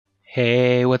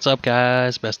Hey, what's up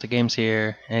guys? bestatgames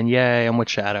here, and yay, I'm with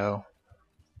Shadow.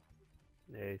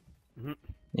 Hey.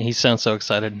 He sounds so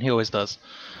excited, he always does.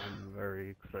 I'm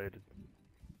very excited.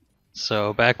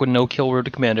 So, back with no kill road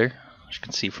to commander, as you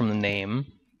can see from the name.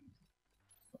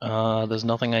 There's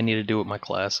nothing I need to do with my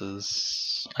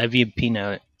classes. I have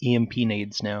EMP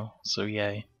nades now, so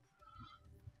yay.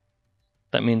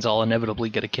 That means I'll inevitably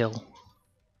get a kill.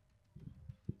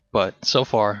 But, so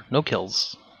far, no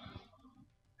kills.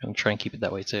 I'm gonna try and keep it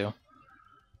that way too.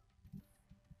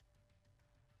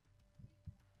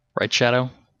 Right, Shadow?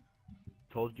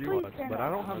 Told you, but I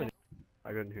don't have any. I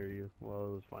couldn't hear you while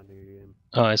I was finding a game.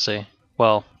 Oh, I see.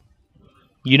 Well,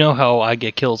 you know how I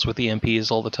get kills with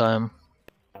EMPs all the time.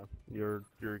 You're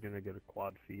gonna get a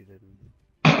quad feed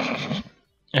and.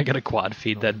 I get a quad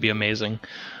feed, that'd be amazing.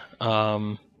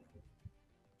 I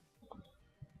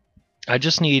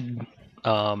just need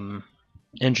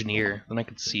engineer, then I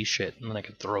could see shit, and then I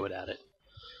could throw it at it.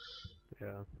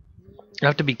 Yeah. I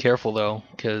have to be careful though,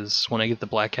 because when I get the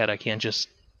black hat, I can't just,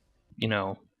 you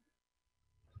know.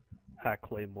 Hack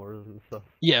claymores and stuff.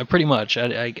 Yeah, pretty much.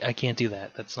 I can't do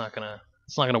that. It's not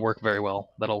gonna work very well.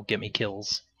 That'll get me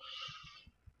kills.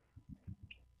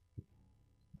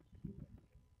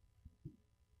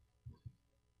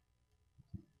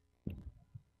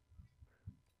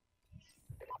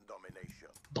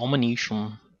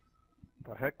 Domination.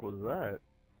 The heck was that?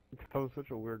 That was such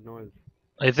a weird noise.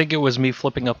 I think it was me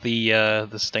flipping up the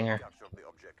stinger.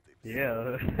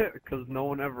 Yeah, because no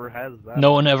one ever has that.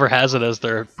 No one ever has it as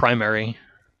their primary.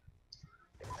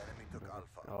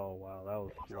 Oh wow, that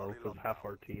was slow because half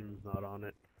our team's not on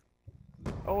it.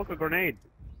 Oh look, a grenade!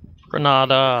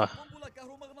 Granada.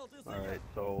 Alright,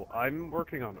 so I'm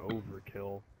working on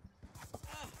overkill.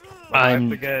 But I have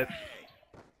to get.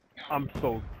 I'm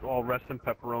so all rest in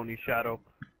pepperoni, Shadow.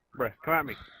 Bruh, come at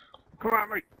me. Come at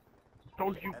me!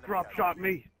 Don't you drop shot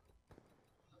me!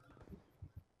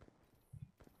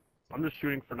 I'm just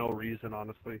shooting for no reason,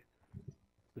 honestly.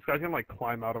 This guy's gonna like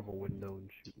climb out of a window and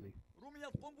shoot me.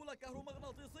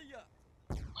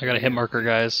 I got a hit marker,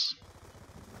 guys.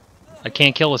 I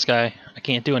can't kill this guy. I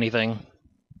can't do anything.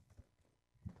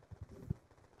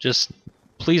 Just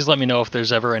please let me know if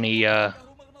there's ever any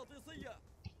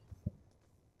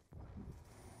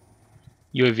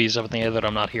UAVs up in the air that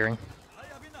I'm not hearing.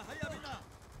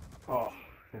 Oh,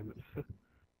 damn it.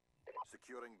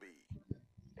 Securing B.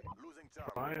 Losing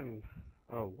Fine.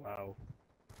 Oh, wow.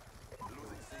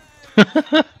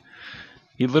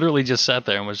 He literally just sat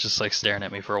there and was just like staring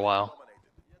at me for a while.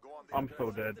 I'm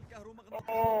so dead.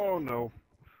 Oh, no.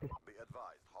 Be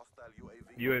advised, hostile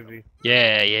UAV.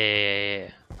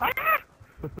 Yeah.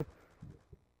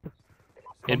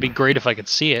 It'd be great if I could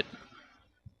see it.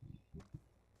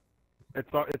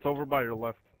 It's over by your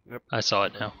left. Yep. I saw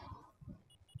it now.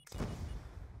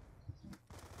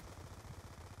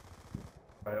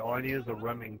 Alright, all I need is a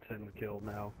Remington kill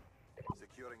now.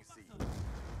 Securing C.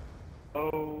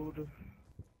 Load.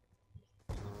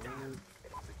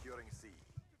 Securing C.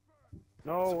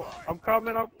 No, I'm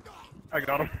coming up. I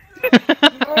got him.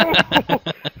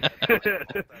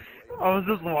 I was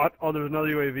just watching. Oh, there's another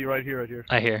UAV right here,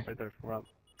 I hear. Right there. We're up.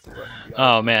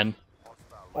 Oh man.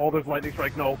 Oh, there's lightning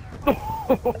strike. No.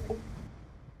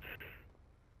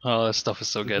 Oh, this stuff is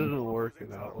so This good. isn't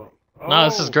working out well. No,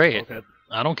 this is great. Okay.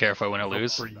 I don't care if I win or That's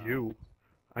lose. for you.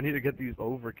 I need to get these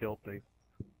overkill things.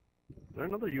 Is there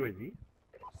another UAV?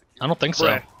 I don't think so.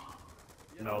 Bruh.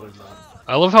 No, there's not.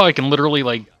 I love how I can literally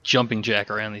like jumping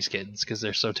jack around these kids because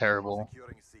they're so terrible.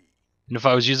 Securing C. And if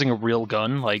I was using a real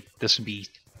gun, like this would be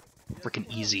freaking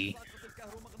easy.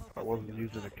 I wasn't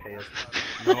using a KS.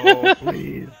 No,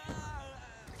 please.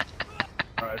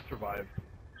 Alright, I survived.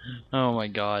 Oh my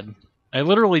god. I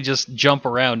literally just jump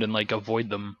around and like avoid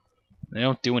them. They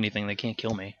don't do anything, they can't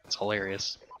kill me. It's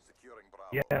hilarious. Securing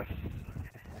Bravo. Yes.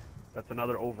 That's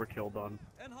another overkill done.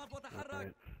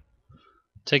 Alright.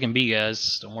 Taking B,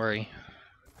 guys, don't worry.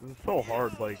 This is so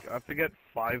hard, like, I have to get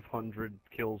 500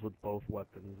 kills with both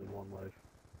weapons in one life.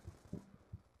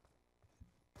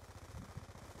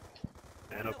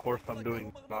 And of course I'm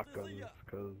doing shotguns,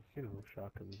 because, you know,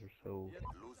 shotguns are so...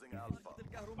 Losing Alpha.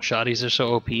 Shotties are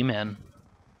so OP, man.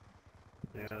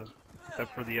 Yeah,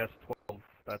 except for the S12,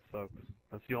 that sucks.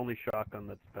 That's the only shotgun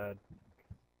that's bad.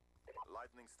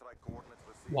 Lightning strike coordinates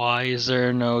received. Why is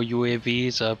there no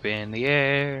UAVs up in the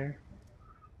air?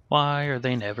 Why are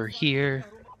they never here?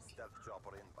 Stealth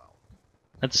chopper inbound.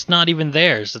 That's not even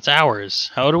theirs, it's ours.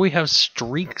 How do we have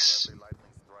streaks? Lightning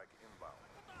strike inbound.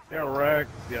 Yeah,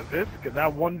 wrecked. Yeah,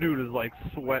 that one dude is like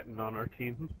sweating on our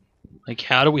team. Like,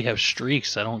 how do we have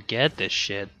streaks? I don't get this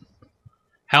shit.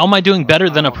 How am I doing better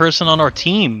than a person on our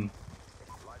team?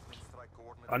 Lightning strike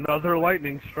coordinates Another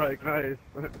lightning strike, nice.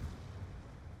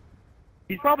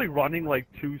 He's probably running like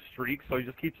 2 streaks, so he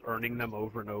just keeps earning them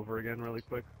over and over again really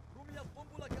quick.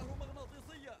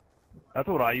 That's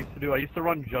what I used to do. I used to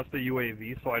run just a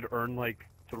UAV, so I'd earn like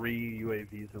 3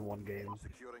 UAVs in one game.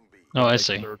 Securing B. Oh, I Like,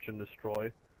 see. search and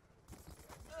destroy.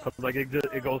 Cause like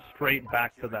it goes straight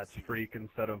back to that streak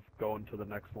instead of going to the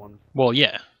next one. Well,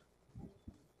 yeah.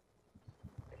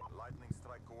 Lightning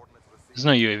strike coordinates received. There's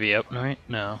no UAV up, right?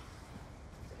 No.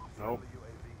 Nope.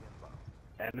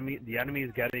 UAV inbound. The enemy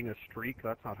is getting a streak.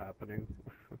 That's not happening.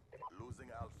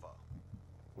 Losing Alpha.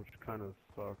 Which kind of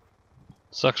sucks.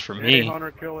 Sucks for Hey, me.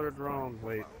 hunter killer drone.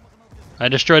 Wait. I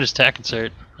destroyed his tac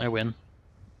insert. I win.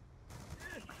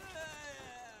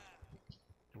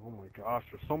 Oh my gosh,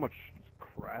 there's so much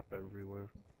crap everywhere.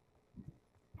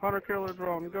 Hunter killer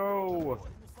drone, go!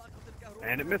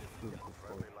 And it misses.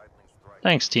 Friendly lightning strike.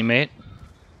 Thanks, teammate.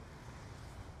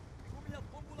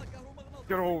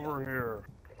 Get over here.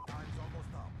 Time's almost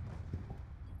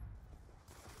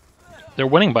up. They're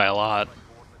winning by a lot.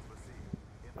 Coordinates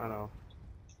received. I know.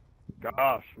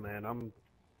 Gosh, man,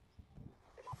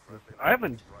 I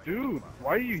haven't, dude.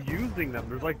 Why are you using them?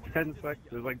 There's like 10 seconds.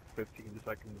 There's like 15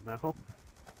 seconds now.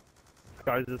 This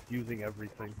guy's just using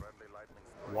everything. Friendly lightning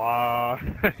strike.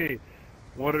 Why?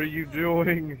 What are you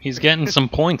doing? He's getting some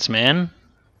points, man.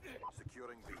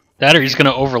 Securing B. That or he's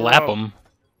gonna overlap Bro. him.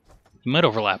 He might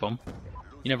overlap him.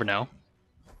 You never know.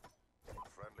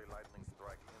 Friendly lightning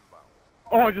strike inbound.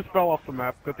 Oh, I just fell off the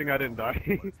map. Good thing I didn't die.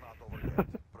 It's not over yet.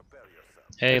 Prepare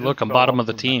yourself. Hey, just look, I'm fell bottom off of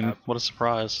the the team. map. What a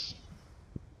surprise.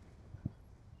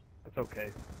 It's okay.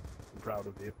 I'm proud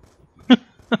of you.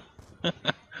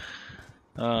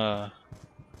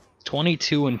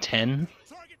 22 and 10.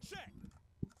 Is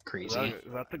Crazy.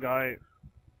 that the guy?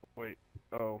 Wait.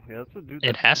 Oh, yeah, that's the dude. It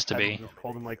that has to had be. Just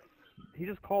called him like. He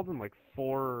just called him like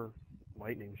 4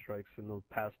 lightning strikes in the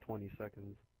past 20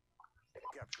 seconds.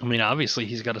 I mean, obviously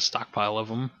he's got a stockpile of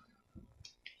them.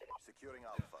 Securing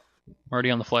Alpha. I'm already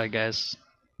on the flag, guys.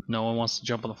 No one wants to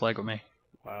jump on the flag with me.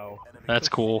 Wow. Enemy That's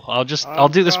cool. I'll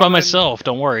I'm do this by coming. myself.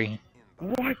 Don't worry.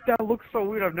 inbound. What? That looks so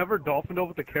weird. I've never dolphined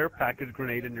over the care package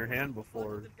grenade in your hand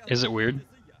before. Is it weird?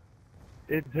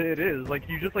 It is like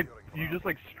you just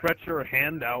stretch your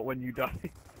hand out when you die.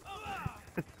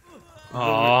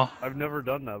 Aw. I've never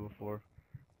done that before.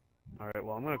 All right,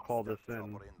 well I'm gonna call this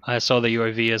in. I saw the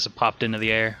UAV as it popped into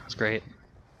the air. It's great.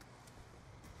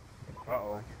 Uh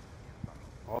oh.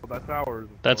 Oh, that's ours.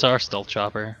 of That's course. our stealth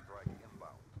chopper. Strike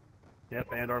inbound. Yep,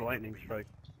 and our lightning strike.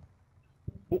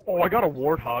 Oh, I got a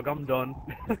warthog. I'm done.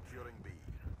 Securing B.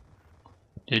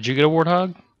 Did you get a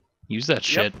warthog? Use that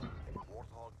shit.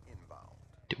 Warthog inbound.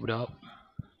 Do it up.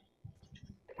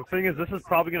 The thing is, this is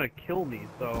probably gonna kill me.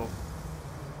 So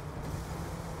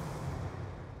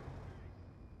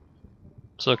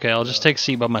It's okay. I'll just take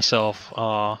C by myself.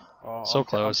 So I'm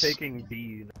close. taking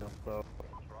B now. So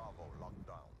Bravo locked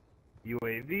down.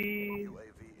 UAV.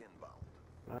 UAV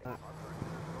inbound.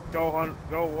 Go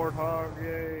warthog!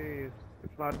 Yay!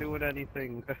 It's not doing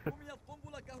anything.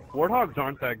 Warthogs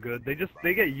aren't that good.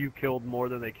 They get you killed more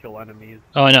than they kill enemies.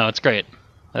 Oh, I know. It's great.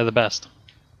 They're the best.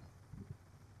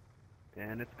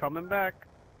 And it's coming back.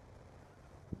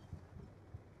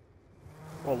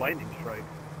 Oh, lightning strike.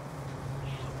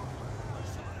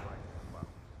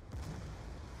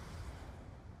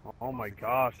 Oh my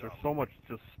gosh, there's so much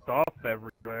just stuff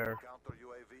everywhere. Counter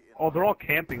UAV Oh, they're all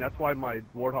camping. That's why my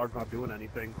warthog's not doing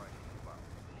anything.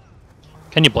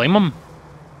 Can you blame them?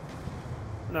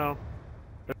 No.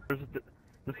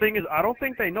 The thing is, I don't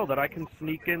think they know that I can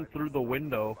sneak in through the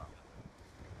window.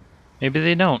 Maybe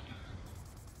they don't.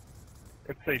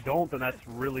 If they don't, then that's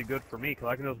really good for me, because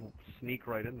I can just sneak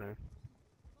right in there.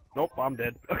 Nope, I'm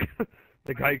dead.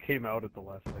 The guy came out at the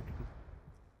last second.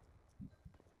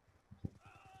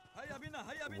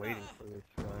 I'm waiting for this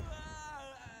guy.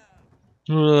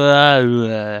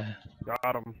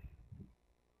 Got him.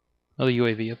 Another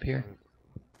UAV up here.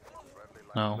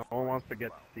 No. No one wants to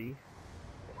get C.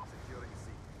 Securing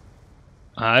C.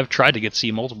 I've tried to get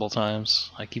C multiple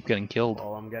times. I keep getting killed.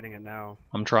 Oh, I'm getting it now.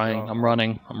 I'm trying. I'm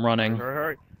running. I'm running.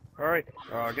 Hurry, hurry.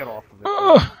 Get off of it.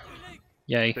 Ah!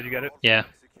 Yay. Did you get it? Yeah.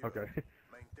 Okay.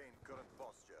 Maintain current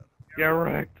posture. Get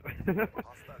wrecked. Hostile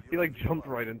He like jumped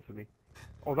right into me.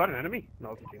 Oh, is that an enemy?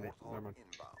 No, it's a teammate. Warthog Never mind.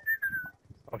 inbound.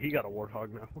 Oh, he got a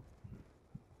warthog now.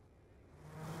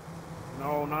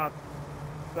 No, not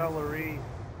celery.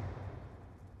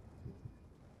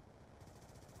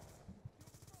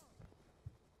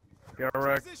 Get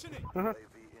wrecked. UAV inbound.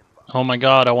 Oh my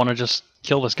god, I want to just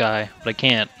kill this guy, but I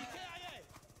can't.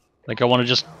 Like, I want to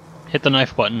just hit the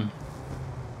knife button.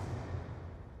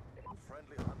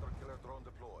 Friendly hunter killer drone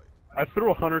deployed. I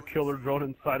threw a hunter killer drone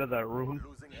inside of that room.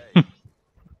 Losing A.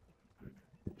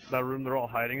 That room they're all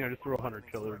hiding. I just threw a hunter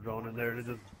killer drone in there and it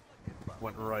just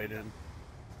went right in.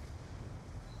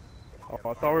 Oh,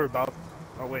 I thought we were about.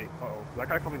 Oh wait. Uh oh. Is that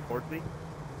guy coming towards me?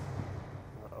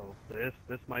 Uh oh.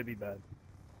 This might be bad.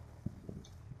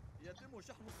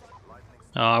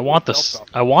 I want this.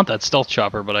 I want that stealth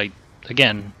chopper, but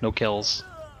again, no kills.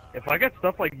 If I get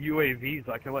stuff like UAVs,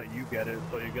 I can let you get it,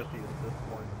 so you get the assist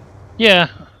points. Yeah,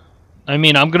 I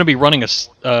mean, I'm gonna be running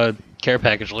a care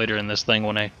package later in this thing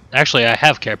when I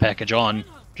have care package on.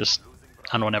 Just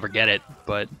I don't ever get it,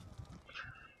 but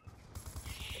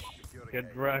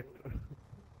Get wrecked.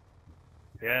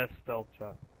 Yeah, stealth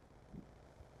shot.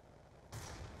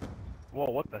 Whoa,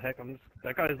 what the heck?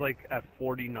 That guy's like at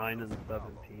 49 and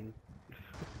 17.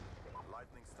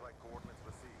 Lightning strike coordinates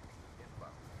received.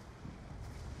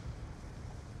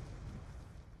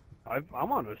 Inbound.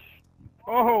 I'm on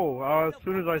a. As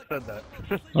soon as I said that.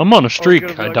 I'm on a streak.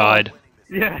 gonna be I like, died.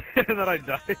 Yeah, and then I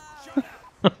died.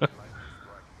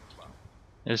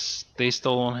 They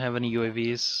still don't have any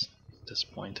UAVs at this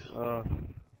point.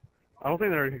 I don't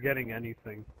think they're getting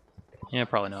anything. Yeah,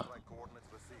 probably not. Strike coordinates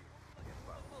received.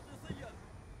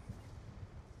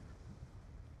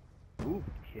 Inbound. Ooh,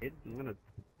 kid, I'm gonna.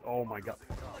 Oh my god,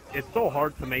 it's so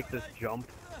hard to make this jump.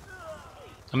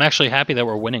 I'm actually happy that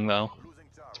we're winning though. Losing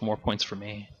Charlie. It's more points for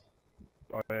me.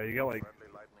 Oh yeah, you get like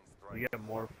Friendly lightning strike. you get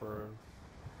more for.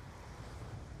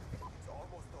 It's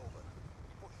almost over.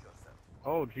 Push yourself.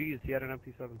 Oh geez, he had an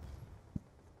MP7.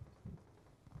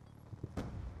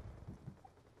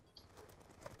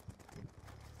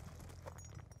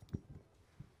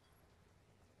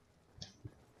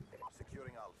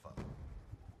 Securing Alpha.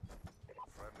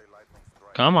 Friendly lightning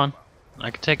strike. Come on,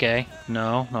 I can take A.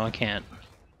 No, I can't.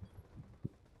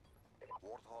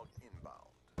 Warthog inbound.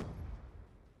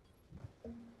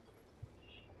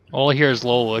 All I hear is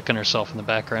Lola licking herself in the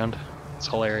background. It's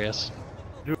hilarious.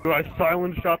 Dude, I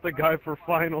silent shot the guy for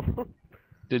final.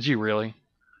 Did you really?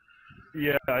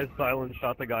 Yeah, I silent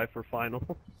shot the guy for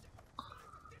final.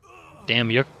 Damn,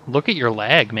 you look at your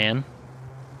lag, man.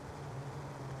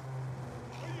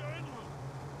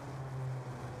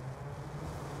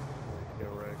 Get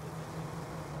wrecked.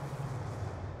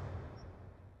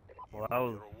 Well, that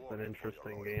was an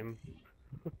interesting game.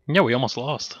 Yeah, we almost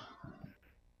lost.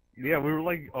 Yeah, we were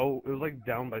like, it was like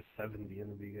down by 70 in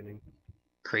the beginning.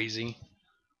 Crazy.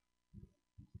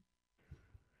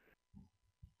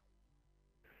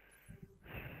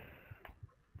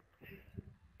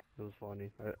 It was funny.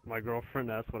 My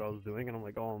girlfriend asked what I was doing, and I'm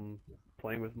like, oh, I'm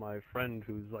playing with my friend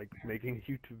who's like making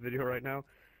a YouTube video right now.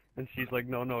 And she's like,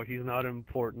 no, he's not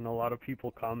important. A lot of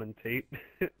people commentate.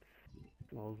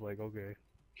 And I was like, okay.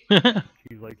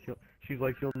 She's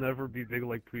like, he'll never be big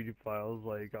like PewDiePie. I was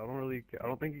like, I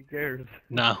don't think he cares.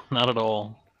 No, not at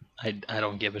all. I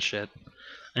don't give a shit.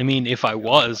 I mean, if I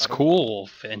was, cool,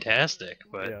 fantastic,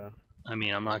 but Yeah. I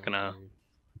mean, I'm not gonna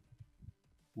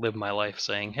live my life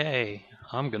saying, hey,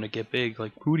 I'm gonna get big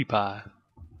like PewDiePie.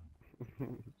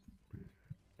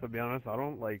 To be honest, I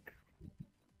don't like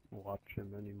watch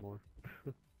him anymore.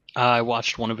 I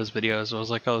watched one of his videos. I was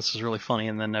like, oh, this is really funny,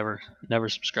 and then never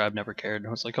subscribed, never cared. And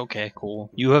I was like, okay, cool.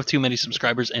 You have too many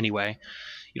subscribers anyway.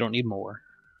 You don't need more.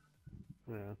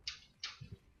 Yeah.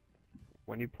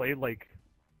 When he played like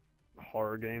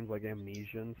horror games like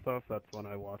Amnesia and stuff, that's when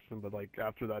I watched him. But like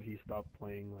after that, he stopped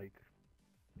playing like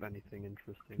anything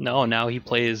interesting. No, now he Like,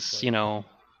 plays, like, you know, like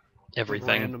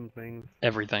everything. random things.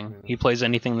 Everything. Yeah. He plays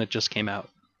anything that just came out.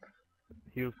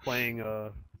 He was playing. I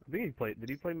think he played. Did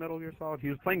he play Metal Gear Solid? He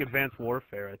was playing Advanced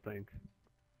Warfare, I think,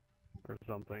 or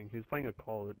something. He was playing a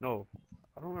Call. No,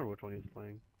 I don't remember which one he was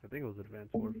playing. I think it was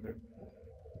Advanced Warfare.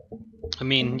 I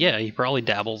mean, yeah, he probably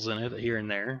dabbles in it here and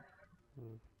there.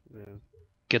 Yeah.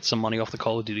 Gets some money off the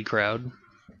Call of Duty crowd.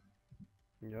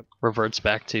 Yep. Reverts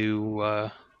back to,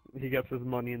 He gets his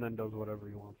money and then does whatever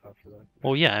he wants after that.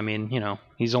 well, yeah, I mean, you know,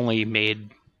 he's only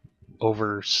made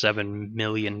over $7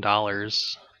 million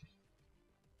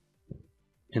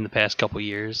in the past couple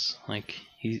years. Like,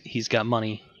 he's got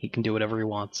money. He can do whatever he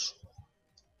wants.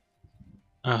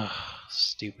 Ugh,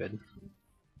 stupid.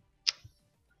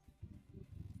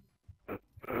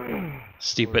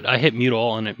 Stupid. I hit mute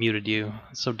all and it muted you.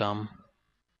 It's so dumb.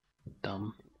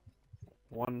 Dumb.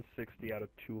 160 out of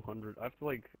 200. I feel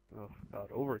like, oh god,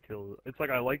 overkill. It's like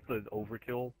I like the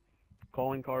overkill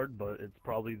calling card, but it's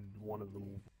probably one of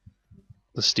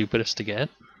The stupidest to get?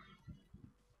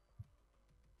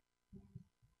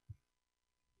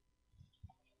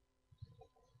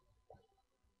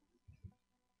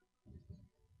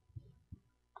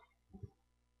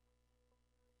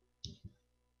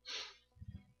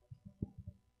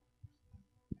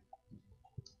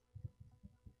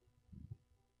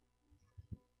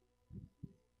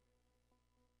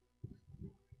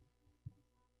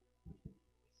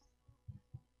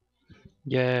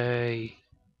 Yay.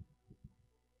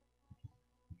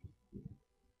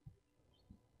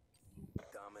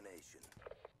 Domination.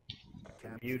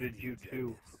 Muted you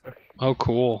too. Oh,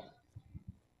 cool.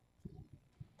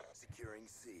 Securing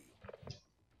C.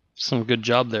 Some good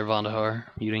job there, Vandahar,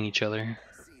 muting each other.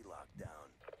 C lockdown.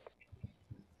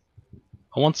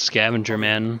 I want Scavenger,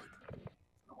 man.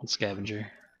 I want Scavenger.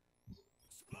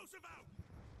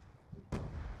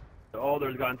 Oh,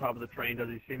 there's a guy on top of the train. Does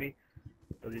he see me?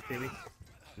 Does he see me?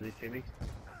 Does he see me?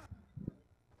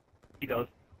 He does.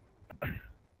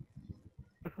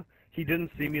 He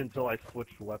didn't see me until I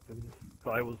switched weapons. So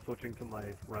I was switching to my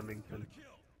Remington.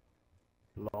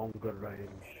 Longer range.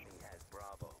 Enemy has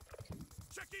Bravo.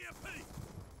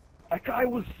 That guy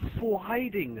was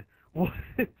sliding. What?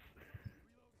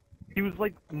 He was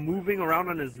like moving around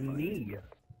on his knee.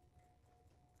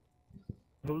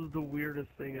 That was the weirdest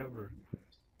thing ever.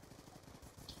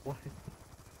 What?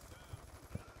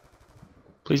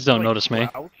 Please don't Like, notice me.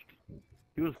 crouched?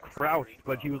 He was crouched,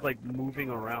 but he was like moving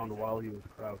around while he was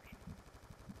crouched.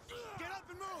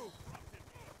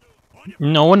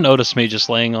 No one noticed me just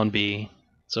laying on B.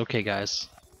 It's okay, guys.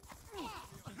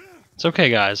 It's okay,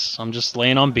 guys. I'm just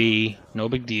laying on B. No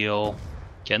big deal.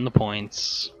 Getting the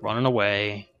points. Running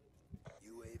away.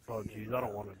 Oh jeez, I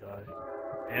don't want to die.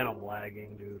 And I'm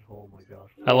lagging, dude. Oh my gosh.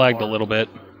 I lagged a little bit.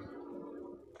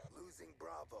 Losing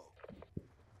Bravo.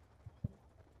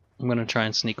 I'm gonna try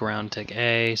and sneak around and take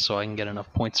A so I can get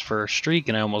enough points for a streak,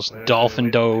 and I almost Wait, dolphin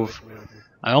wait, dove. wait.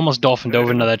 I almost dolphin dove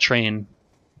into that train.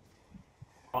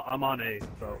 I'm on A,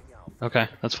 so Okay,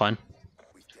 that's fine.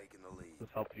 We've taken the lead. this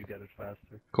helps you get it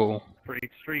faster. Cool.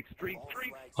 Streak.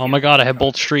 Oh my god, I have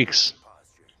both streaks.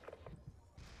 Posture.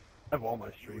 I have all my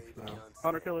streaks now.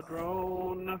 Hunter killer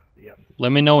drone. Yes.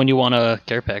 Let me know when you want a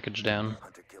care package down.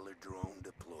 Hunter killer drone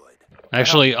deployed.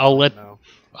 Actually, I have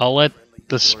I'll let now.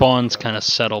 the spawns kind of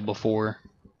settle before.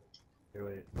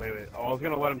 Wait. Oh, I was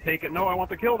gonna let him take it. No, I want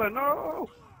the kill then. No.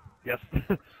 Yes.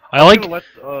 I like gonna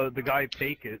let the guy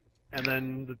take it, and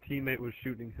then the teammate was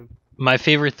shooting him. my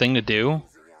favorite thing to do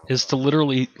is to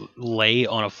literally lay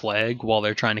on a flag while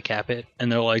they're trying to cap it,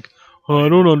 and they're like, "Oh, I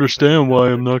don't understand why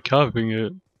I'm not capping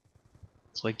it."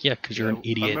 It's like, yeah, because you're an I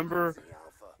idiot. remember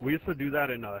we used to do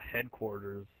that in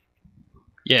headquarters,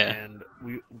 Yeah. and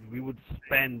we would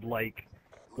spend like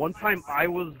one time it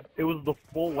was the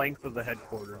full length of the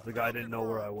headquarters. The guy didn't know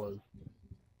where I was.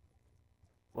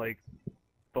 Like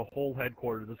the whole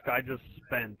headquarters. This guy just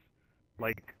spent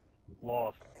like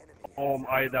lost. Oh,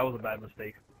 that was a bad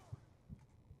mistake.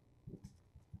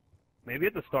 Maybe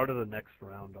at the start of the next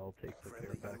round I'll take the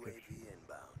care package. UAV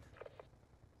inbound.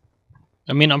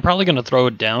 I mean, I'm probably gonna throw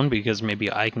it down because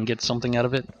maybe I can get something out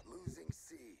of it. Losing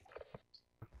C.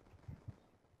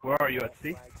 Where are you at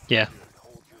C? Yeah.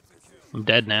 Hold your position. I'm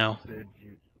dead now. Did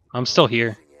you? I'm still here.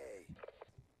 Losing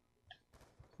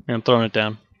A. Yeah, I'm throwing it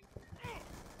down.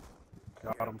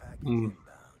 Got him. Package Mm. inbound.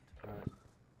 Alright.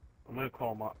 I'm gonna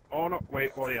call him up. Oh no,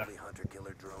 wait, oh yeah. Friendly hunter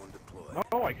killer drone deployed.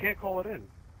 No, I can't call it in.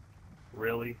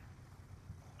 Really?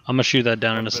 I'm gonna shoot that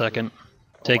down in a second.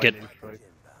 Take Oh, I it. didn't strike.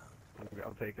 Inbound.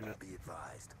 I'm taking it. Be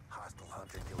advised. Hostile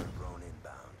hunter killer drone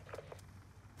inbound.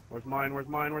 Where's mine?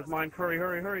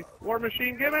 Hurry. War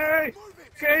machine, gimme!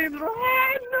 Games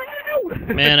run!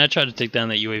 No! Man, I tried to take down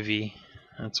that UAV.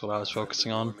 That's what I was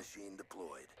focusing War on. machine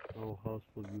deployed. Oh,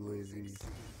 hostile UAV.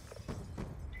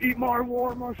 Eat my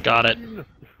war machine! Got it. And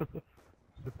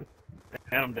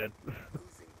I'm dead.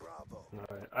 Losing Bravo.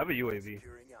 Alright, I have a UAV.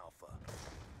 Securing Alpha.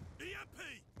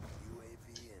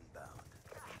 UAV inbound.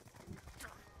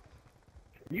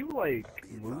 Can you, like,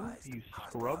 Be move, advised. you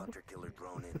Hostile scrub? hunter killer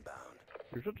drone inbound.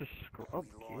 You're such a scrub,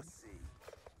 We kid. lost C.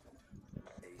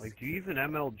 A Like, do you even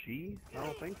MLG? I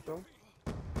don't think so.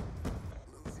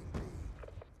 losing B.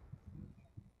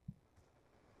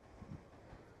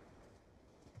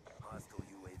 Hostile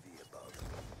UAV above.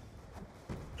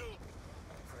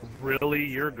 Really?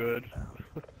 You're good.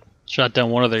 Shot down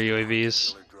one of their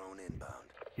UAVs. Killer drone inbound.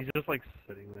 He's just, like,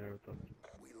 sitting there with them.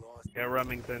 We lost Yeah,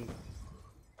 Remington.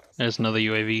 There's another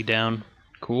UAV down.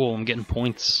 Cool, I'm getting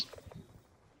points.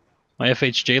 My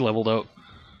FHJ leveled out,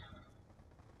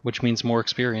 which means more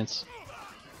experience.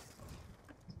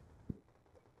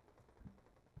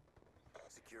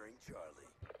 securing Charlie.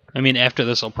 I mean, after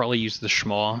this, I'll probably use the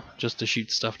schmaw just to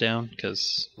shoot stuff down,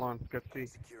 because Come on, get C.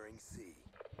 Securing C.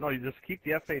 No, you just keep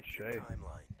the FHJ.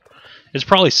 Timeline. it's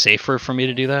probably safer for me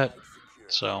to do that. Secure.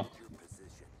 So, Your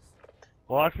positions.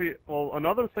 Well, actually,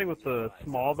 another thing with the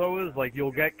small, though, is, like,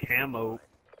 you'll get camo,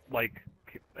 like,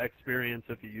 experience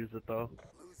if you use it, though.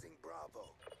 Losing Bravo.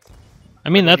 I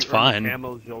mean, When that's you earn fine.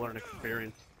 Camos, you'll earn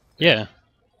experience. Yeah,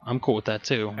 I'm cool with that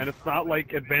too. And it's not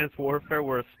like Advanced Warfare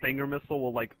where a Stinger missile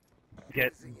will, like,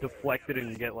 get deflected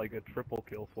and get like a triple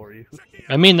kill for you.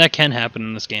 I mean, that can happen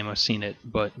in this game. I've seen it,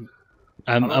 but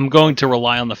I'm don't going like to it.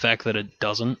 rely on the fact that it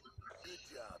doesn't. Good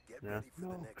job. Get Yeah, ready for the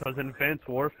next because in Advanced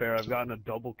Warfare, I've gotten a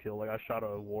double kill. Like I shot a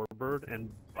warbird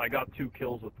and I got 2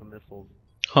 kills with the missiles.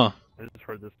 Huh. I just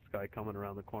heard this guy coming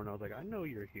around the corner. I was like, I know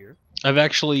you're here. I've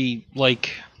actually,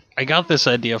 like, I got this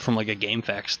idea from, like, a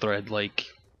GameFAQs thread, like,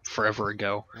 forever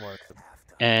ago. What?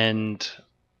 And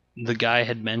the guy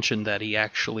had mentioned that he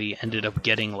actually ended up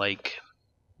getting, like,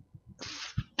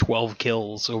 12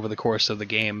 kills over the course of the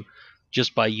game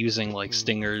just by using, like,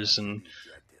 stingers and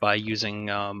by using,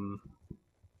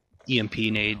 EMP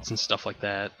nades and stuff like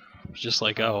that. It's just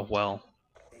like, oh, well,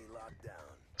 A lockdown.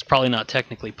 it's probably not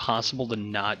technically possible to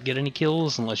not get any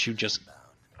kills unless you just,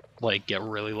 like, get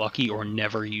really lucky or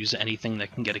never use anything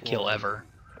that can get a kill ever.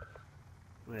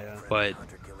 Yeah. But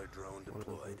Hunter-killer drone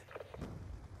deployed.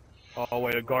 Oh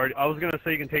wait, a guard. I was gonna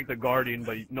say you can take the guardian,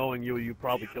 but knowing you, you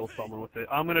probably kill someone with it.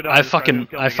 I'm gonna die. I just trying to fucking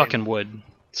kill the game. would,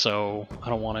 so I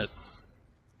don't want it.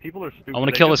 People are stupid. I want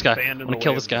to They kill just this guy. stand I in want the to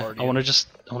kill way this of guy. I guardians.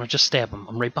 want to just stab him.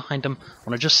 I'm right behind him. I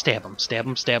want to just stab him. Stab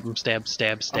him. Stab him. Stab.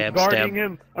 Stab. I'm Stab. guarding Stab.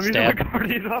 him. I'm using Stab. my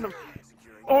guardian on him.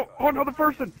 Oh, another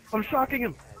person! I'm shocking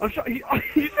him. He's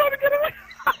trying to get away.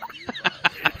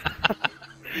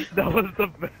 That was the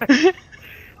best.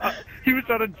 He was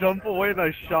trying to jump away, and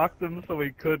I shocked him so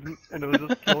he couldn't, and it was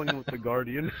just killing him with the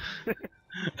guardian.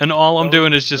 And all I'm That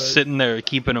doing was is just good. sitting there,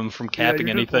 keeping him from capping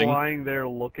yeah, you're just anything. lying there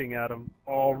looking at him.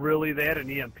 Oh, really? They had an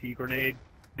EMP grenade?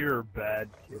 You're a bad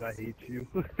kid. I hate you.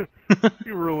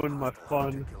 You ruined my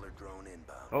fun. Hunter-killer drone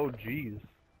inbound. Oh, jeez.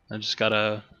 I just got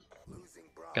a Losing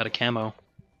Bravo. camo.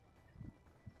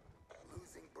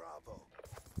 Losing Bravo.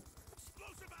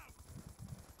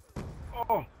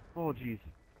 Oh, jeez.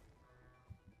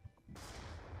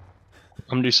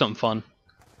 I'm gonna do something fun.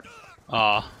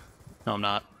 No, I'm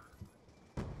not.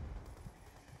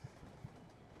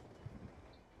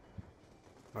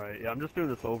 Alright, yeah, I'm just doing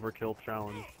this overkill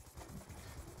challenge.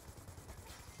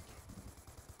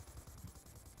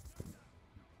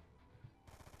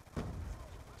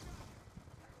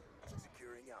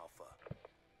 Securing Alpha.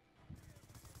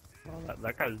 Oh,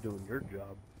 that guy's doing your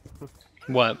job.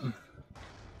 What?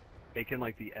 Taking,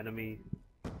 like, the enemy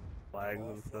flags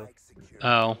All and stuff. flags secured.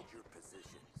 Oh. Hold your positions.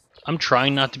 I'm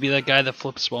trying not to be that guy that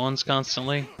flips spawns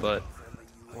constantly, but Friendly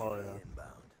UAV Well, yeah. inbound.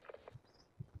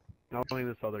 Not only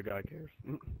this other guy cares.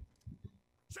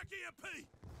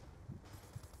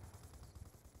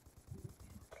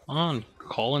 come on,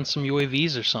 call in some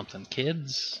UAVs or something,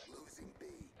 kids. Losing B.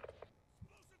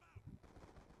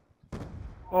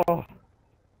 Oh!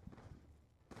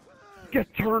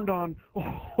 Get turned on!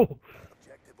 Oh!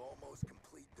 Objective almost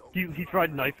complete. Don't He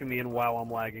tried knifing me, and wow, I'm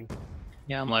lagging.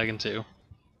 Yeah, I'm lagging too.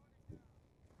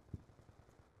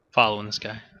 Following this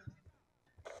guy.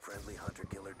 friendly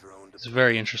hunter-killer drone It's a deployed.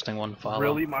 very interesting one to follow.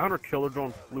 Really? My hunter killer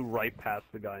drone flew right past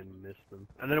the guy and missed him.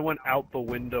 And then it went out the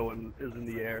window and is in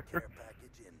the air. Care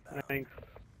package inbound. Thanks.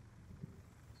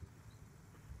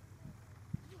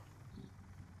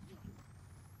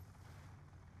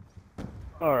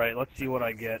 Alright, let's see what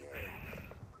I get.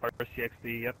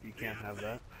 RCXD, yep, you can't have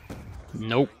that.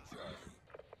 Nope.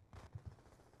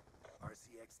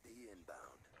 RCXD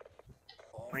inbound.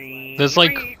 All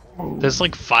There's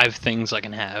like 5 things I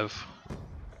can have.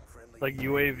 friendly Like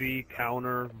UAV,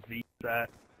 counter, VSAT.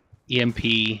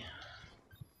 EMP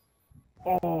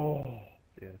Oh!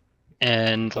 Yeah.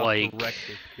 and About to like wreck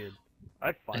this kid.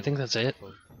 I think that's it.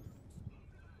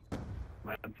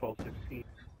 My M1216.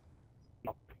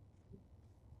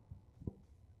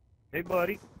 Hey,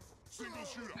 buddy.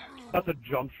 That's a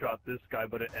jump shot, this guy,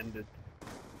 but it ended.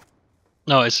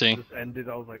 No, I see. Just ended.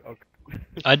 I was like, okay.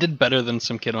 I did better than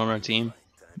some kid on our team.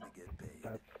 time to get paid.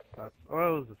 That's.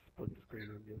 Oh, it was a split screen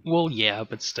again. Well, yeah,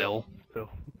 but still. Still.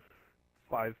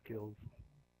 5 kills.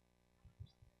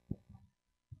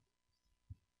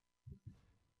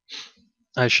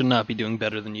 I should not be doing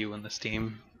better than you in this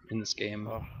team. In this game.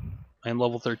 Ugh, I am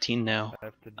level 13 now. I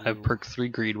have to do. I have perk 3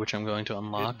 greed, which I'm going to did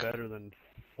unlock. better than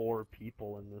 4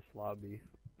 people in this lobby.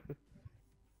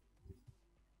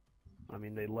 I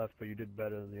mean, they left, but you did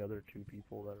better than the other 2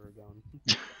 people that are gone.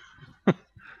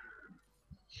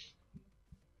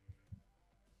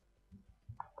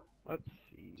 Let's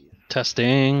see.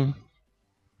 Testing.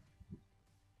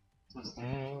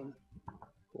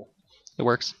 Cool. It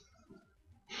works.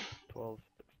 12,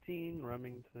 16,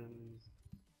 Remington.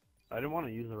 I didn't want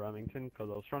to use the Remington because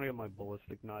I was trying to get my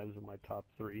ballistic knives in my top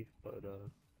 3, but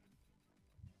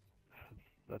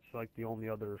that's like the only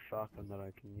other shotgun that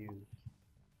I can use.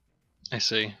 I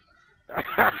see. The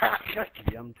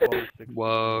M12, 16,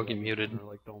 Whoa, and get Remington muted. are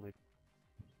like the only.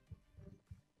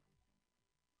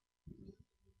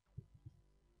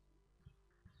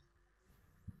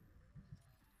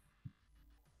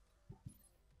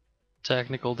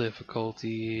 Technical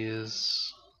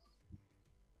difficulties.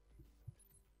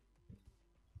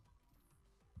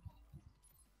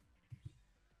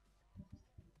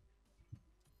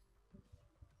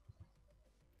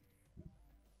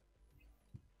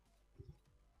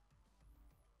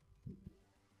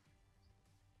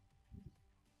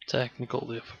 Technical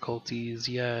difficulties,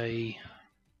 yay.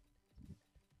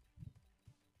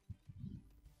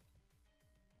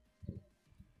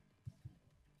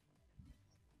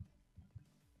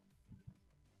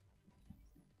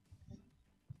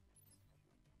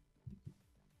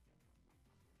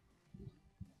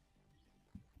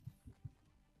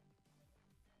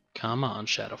 Come on,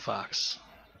 Shadow Fox.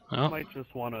 I Oh, might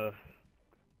just want to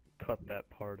cut that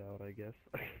part out, I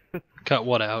guess. cut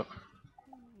what out?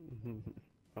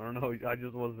 I don't know, I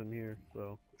just wasn't here,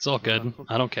 so... It's all good.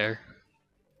 I don't care.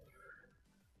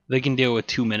 They can deal with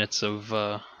 2 minutes of,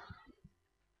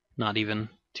 not even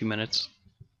 2 minutes.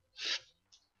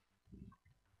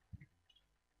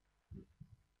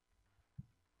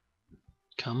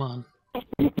 Come on. Oh,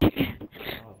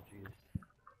 jeez.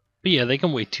 But yeah, they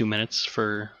can wait 2 minutes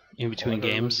for in between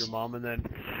Lose games. your mom and then,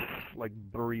 like,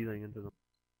 breathing into them.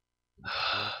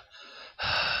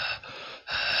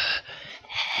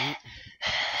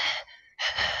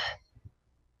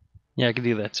 Yeah, I can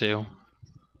do that too.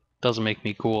 Doesn't make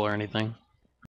me cool or anything.